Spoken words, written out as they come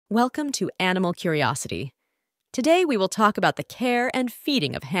Welcome to Animal Curiosity. Today we will talk about the care and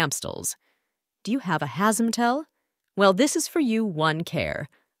feeding of hamsters. Do you have a Hamstel? Well, this is for you one care.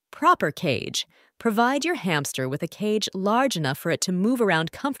 Proper cage. Provide your hamster with a cage large enough for it to move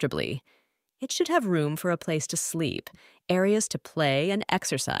around comfortably. It should have room for a place to sleep, areas to play and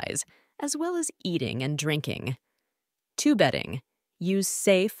exercise, as well as eating and drinking. 2 bedding. Use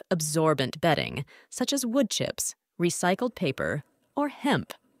safe, absorbent bedding, such as wood chips, recycled paper, or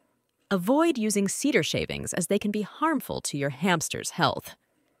hemp. Avoid using cedar shavings as they can be harmful to your hamster's health.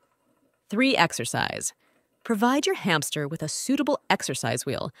 3 exercise. Provide your hamster with a suitable exercise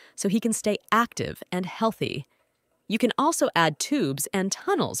wheel so he can stay active and healthy. You can also add tubes and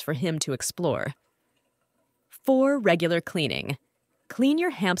tunnels for him to explore. 4 regular cleaning. Clean your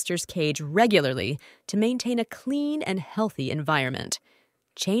hamster's cage regularly to maintain a clean and healthy environment.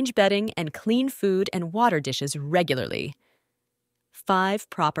 Change bedding and clean food and water dishes regularly. 5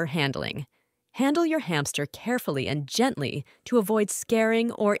 proper handling. Handle your hamster carefully and gently to avoid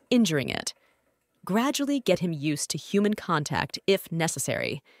scaring or injuring it. Gradually get him used to human contact if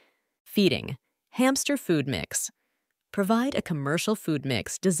necessary. Feeding. Hamster food mix. Provide a commercial food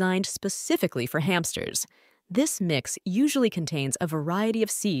mix designed specifically for hamsters. This mix usually contains a variety of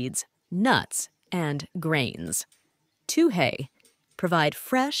seeds, nuts, and grains. 2 hay. Provide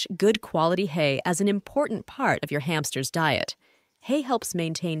fresh, good quality hay as an important part of your hamster's diet. Hay helps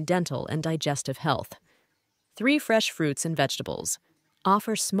maintain dental and digestive health. 3 fresh fruits and vegetables.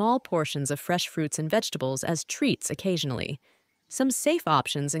 Offer small portions of fresh fruits and vegetables as treats occasionally. Some safe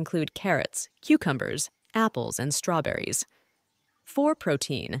options include carrots, cucumbers, apples, and strawberries. 4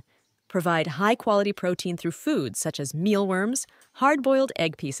 protein. Provide high-quality protein through foods such as mealworms, hard-boiled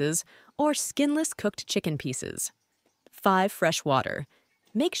egg pieces, or skinless cooked chicken pieces. 5 fresh water.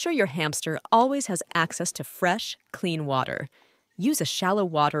 Make sure your hamster always has access to fresh, clean water. Use a shallow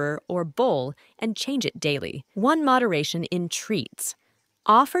waterer or bowl and change it daily. 1 moderation in treats.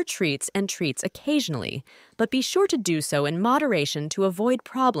 Offer treats and treats occasionally, but be sure to do so in moderation to avoid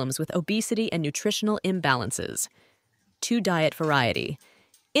problems with obesity and nutritional imbalances. 2 diet variety.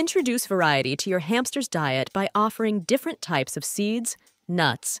 Introduce variety to your hamster's diet by offering different types of seeds,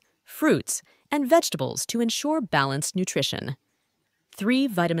 nuts, fruits, and vegetables to ensure balanced nutrition. 3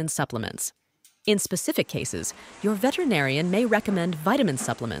 vitamin supplements. In specific cases, your veterinarian may recommend vitamin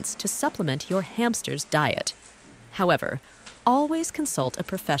supplements to supplement your hamster's diet. However, always consult a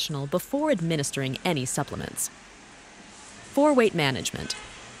professional before administering any supplements. 4 weight management.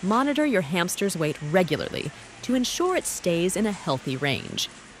 Monitor your hamster's weight regularly to ensure it stays in a healthy range.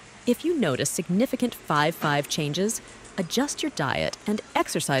 If you notice significant 5-5 changes, adjust your diet and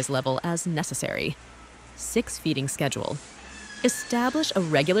exercise level as necessary. 6 feeding schedule. Establish a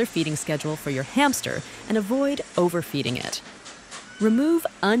regular feeding schedule for your hamster and avoid overfeeding it. Remove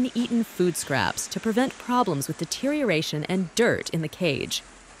uneaten food scraps to prevent problems with deterioration and dirt in the cage.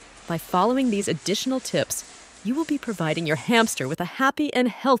 By following these additional tips, you will be providing your hamster with a happy and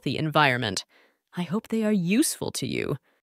healthy environment. I hope they are useful to you.